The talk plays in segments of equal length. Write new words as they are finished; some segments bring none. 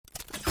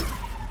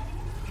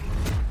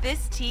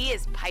This tea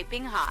is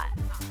piping hot.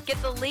 Get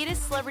the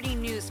latest celebrity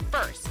news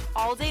first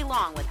all day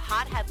long with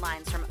hot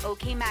headlines from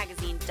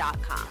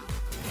okmagazine.com.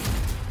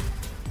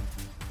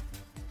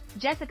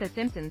 Jessica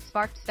Simpson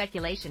sparked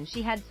speculation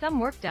she had some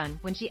work done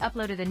when she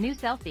uploaded a new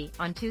selfie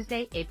on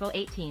Tuesday, April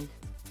 18th.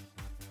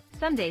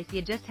 "Some days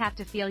you just have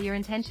to feel your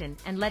intention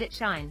and let it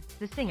shine,"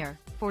 the singer,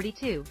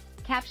 42,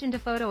 captioned a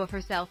photo of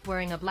herself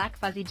wearing a black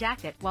fuzzy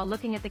jacket while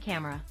looking at the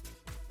camera.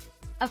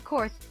 Of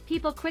course,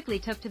 people quickly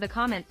took to the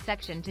comments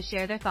section to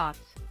share their thoughts.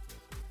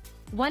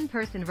 One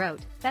person wrote,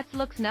 "That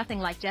looks nothing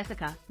like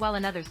Jessica," while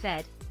another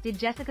said, "Did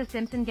Jessica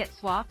Simpson get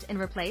swapped and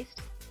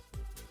replaced?"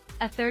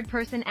 A third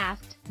person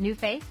asked, "New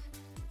face?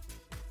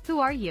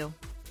 Who are you?"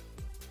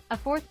 A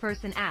fourth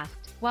person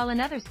asked, while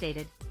another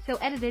stated, "So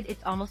edited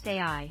it's almost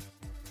AI."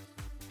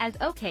 As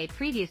OK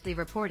previously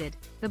reported,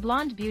 the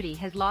blonde beauty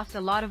has lost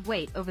a lot of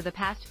weight over the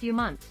past few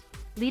months,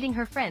 leading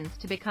her friends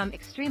to become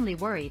extremely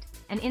worried,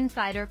 an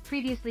insider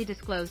previously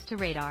disclosed to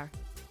Radar.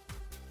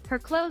 Her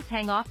clothes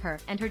hang off her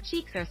and her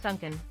cheeks are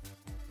sunken.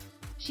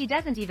 "She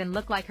doesn't even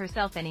look like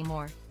herself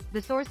anymore,"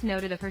 the source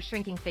noted of her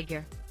shrinking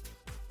figure.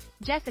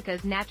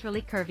 "Jessica's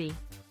naturally curvy.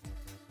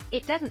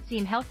 It doesn't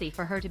seem healthy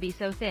for her to be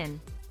so thin."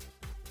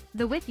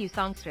 The With You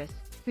songstress,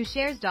 who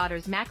shares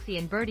daughters Maxie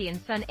and Birdie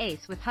and son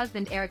Ace with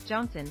husband Eric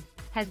Johnson,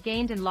 has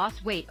gained and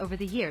lost weight over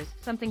the years,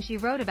 something she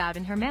wrote about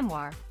in her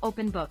memoir,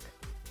 Open Book.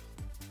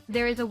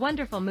 "There is a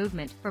wonderful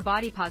movement for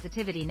body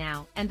positivity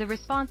now, and the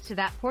response to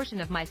that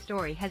portion of my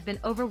story has been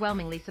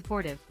overwhelmingly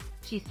supportive,"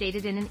 she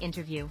stated in an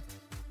interview.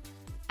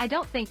 "I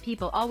don't think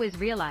people always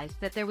realized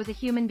that there was a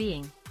human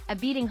being, a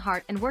beating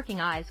heart and working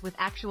eyes with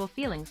actual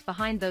feelings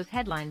behind those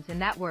headlines,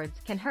 and that words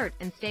can hurt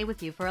and stay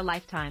with you for a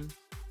lifetime.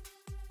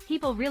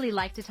 People really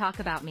like to talk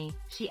about me,"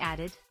 she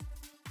added.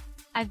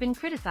 "I've been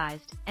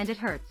criticized, and it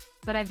hurts,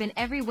 but I've been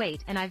every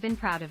weight and I've been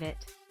proud of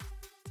it."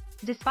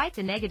 Despite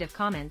the negative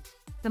comments,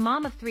 the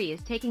mom of three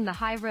is taking the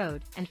high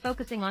road and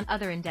focusing on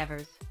other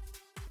endeavors.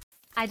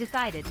 "I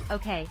decided,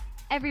 okay,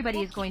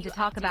 everybody is going to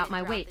talk about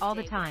my weight all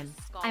the time.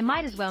 I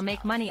might as well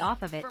make money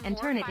off of it and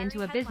turn it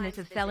into a business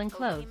of selling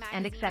clothes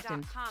and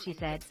acceptance," she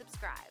said.